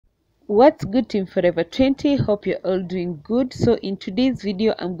What's good, team Forever 20? Hope you're all doing good. So in today's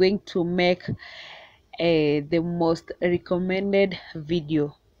video I'm going to make the most recommended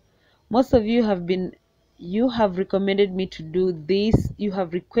video. Most of you have recommended me to do this. You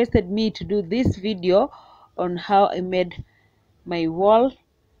have requested me to do this video on how I made my wall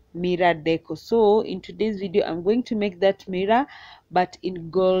mirror decor. So in today's video I'm going to make that mirror but in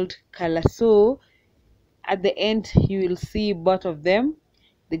gold color. So at the end you will see both of them,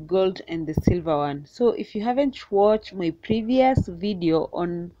 the gold and the silver one. So if you haven't watched my previous video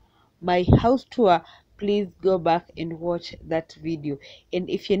on my house tour, please go back and watch that video. And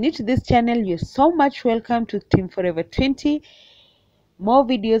if you're new to this channel, you're so much welcome to Team Forever 20. More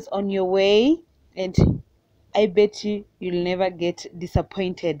videos on your way, and I bet you'll never get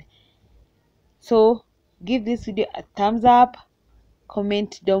disappointed. So give this video a thumbs up,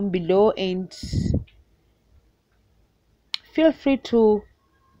 comment down below, and feel free to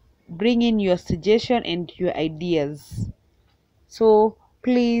bring in your suggestion and your ideas. So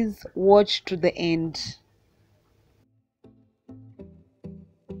please watch to the end.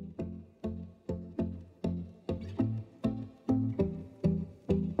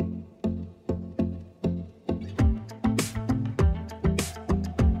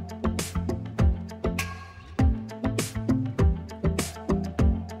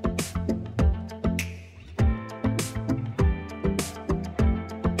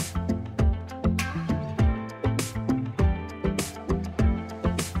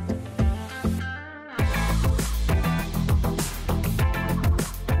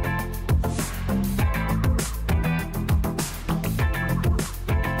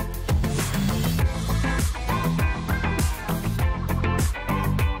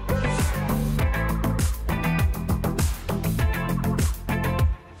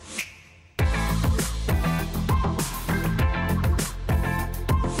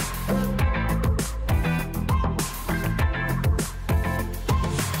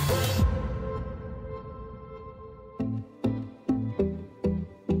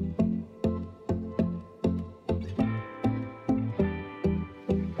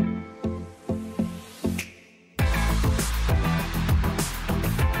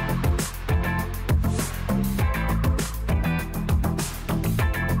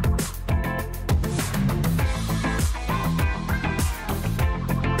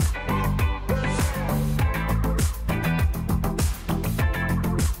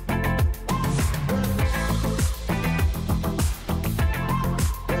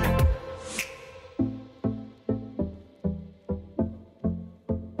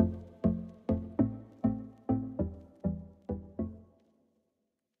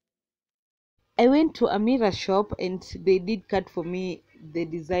 I went to a mirror shop and they did cut for me the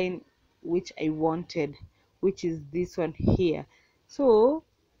design which I wanted, which is this one here. So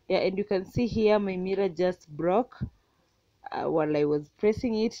yeah, and you can see here my mirror just broke while I was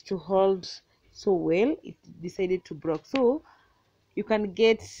pressing it to hold so well. It decided to break. So you can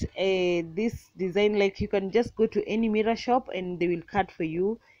get this design, like you can just go to any mirror shop and they will cut for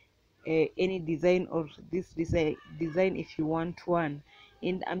you any design or this design if you want one.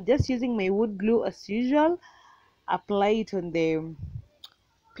 And I'm just using my wood glue as usual. Apply it on the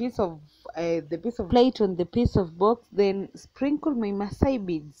piece of box, then sprinkle my masai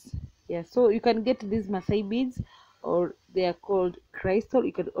beads. Yeah, so you can get these masai beads, or they are called crystal.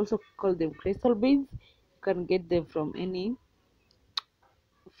 You can also call them crystal beads. You can get them from any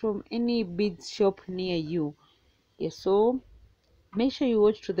beads shop near you. Yeah, so make sure you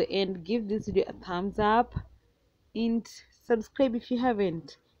watch to the end, give this video a thumbs up, and subscribe if you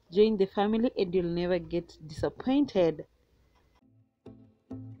haven't. Join the family and you'll never get disappointed.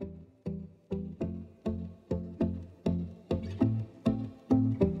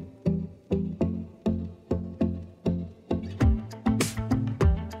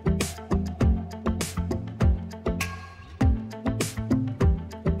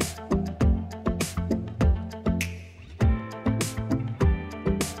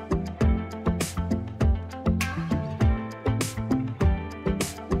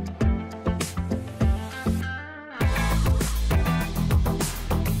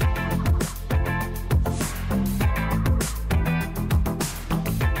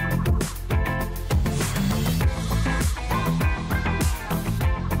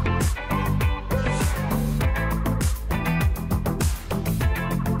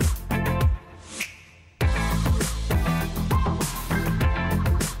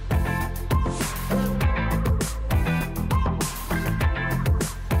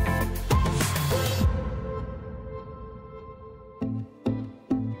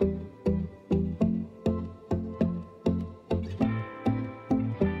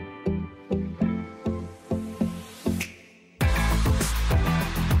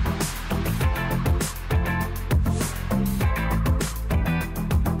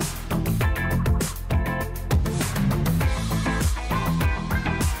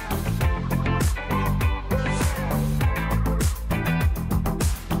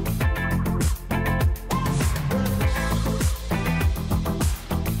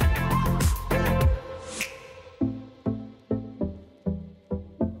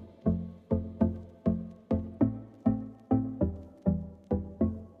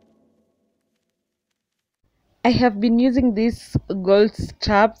 I have been using these gold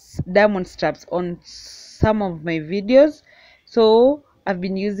straps, diamond straps on some of my videos. So I've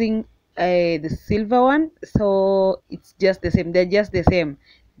been using the silver one. So it's just the same. They're just the same.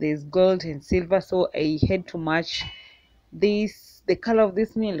 There's gold and silver. So I had to match the color of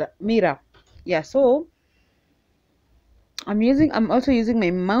this mirror. Yeah. So I'm also using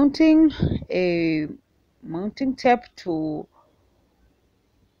my mounting tape to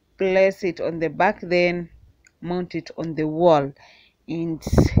place it on the back, then mount it on the wall, and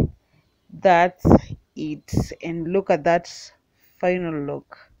that's it. And look at that final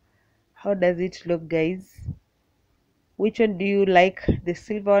look. How does it look, guys? Which one do you like, the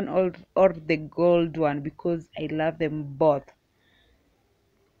silver one or the gold one? Because I love them both.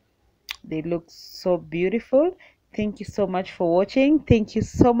 They look so beautiful. Thank you so much for watching. Thank you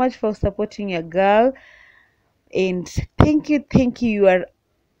so much for supporting your girl, and thank you. You are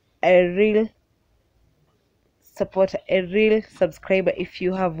a real supporter, a real subscriber, if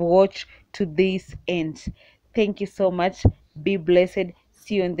you have watched to this end. Thank you so much. Be blessed.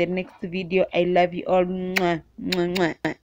 See you in the next video. I love you all. Mwah, mwah, mwah.